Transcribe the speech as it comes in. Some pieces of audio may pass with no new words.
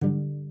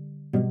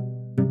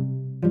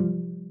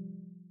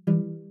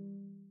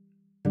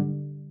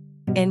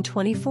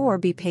N24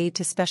 be paid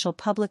to special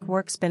public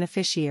works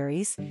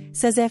beneficiaries,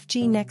 says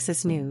FG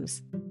Nexus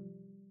News.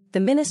 The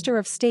Minister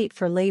of State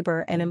for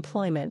Labor and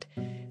Employment,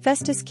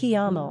 Festus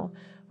Keyamo,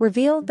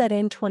 revealed that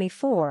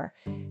N24,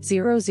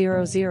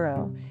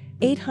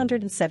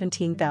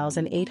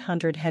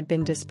 817,800 had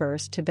been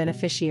disbursed to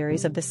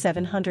beneficiaries of the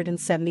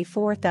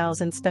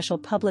 774,000 Special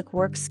Public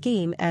Works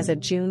Scheme as of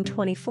June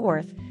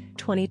 24,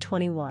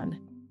 2021.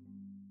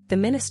 The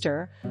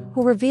minister,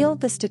 who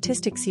revealed the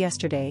statistics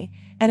yesterday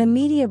at a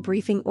media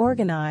briefing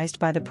organized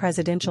by the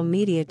presidential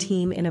media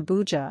team in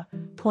Abuja,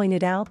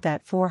 pointed out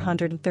that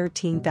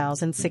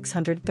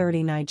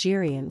 413,630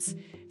 Nigerians,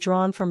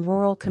 drawn from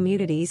rural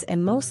communities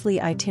and mostly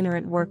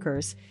itinerant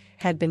workers,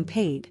 had been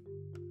paid.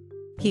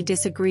 He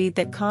disagreed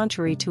that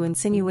contrary to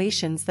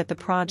insinuations that the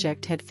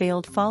project had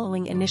failed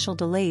following initial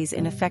delays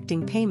in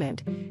effecting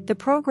payment, the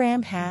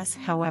program has,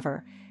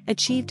 however,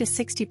 achieved a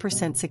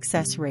 60%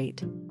 success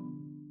rate.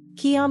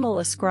 Keyamo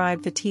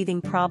ascribed the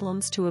teething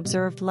problems to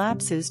observed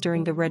lapses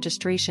during the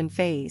registration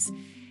phase,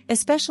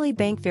 especially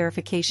bank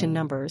verification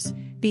numbers,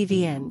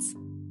 BVNs.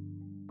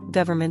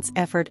 Government's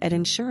effort at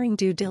ensuring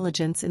due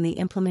diligence in the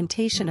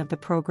implementation of the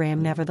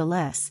program.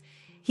 Nevertheless,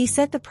 he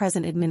said the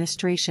present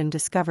administration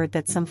discovered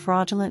that some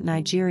fraudulent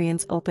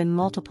Nigerians opened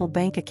multiple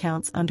bank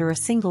accounts under a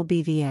single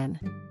BVN.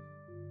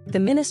 The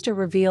minister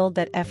revealed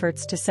that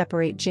efforts to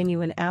separate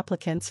genuine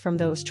applicants from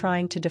those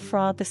trying to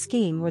defraud the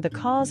scheme were the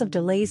cause of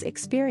delays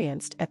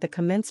experienced at the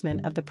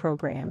commencement of the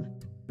program.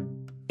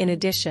 In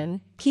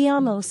addition,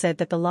 Keyamo said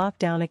that the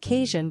lockdown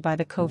occasioned by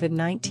the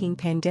COVID-19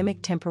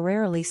 pandemic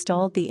temporarily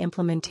stalled the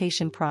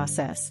implementation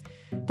process,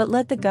 but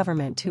led the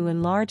government to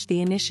enlarge the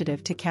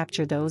initiative to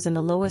capture those in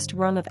the lowest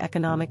rung of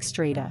economic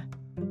strata.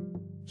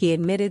 He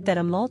admitted that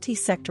a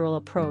multi-sectoral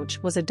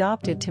approach was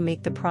adopted to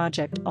make the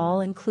project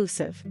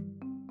all-inclusive.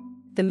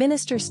 The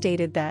minister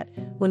stated that,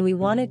 when we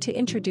wanted to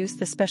introduce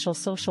the Special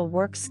Social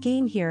Work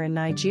Scheme here in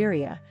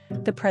Nigeria,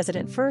 the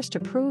president first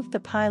approved the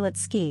pilot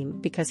scheme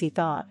because he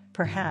thought,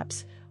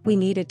 perhaps, we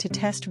needed to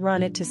test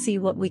run it to see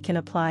what we can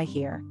apply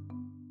here.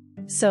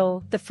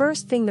 So, the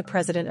first thing the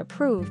president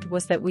approved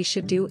was that we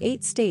should do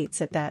 8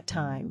 states at that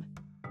time.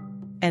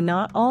 And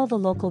not all the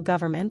local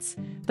governments,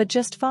 but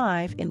just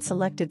 5 in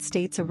selected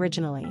states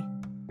originally.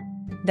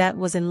 That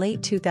was in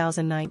late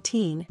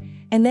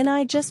 2019, and then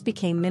I just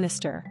became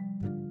minister.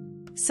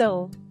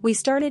 So, we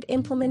started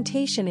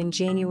implementation in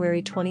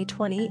January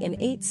 2020 in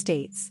 8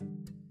 states.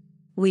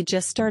 We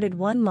just started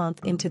 1 month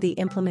into the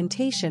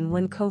implementation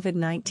when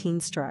COVID-19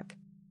 struck.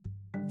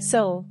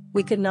 So,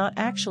 we could not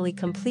actually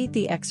complete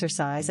the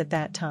exercise at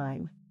that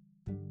time.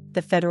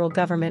 The federal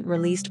government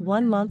released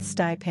 1 month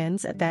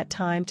stipends at that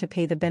time to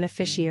pay the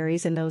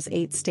beneficiaries in those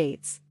 8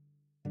 states.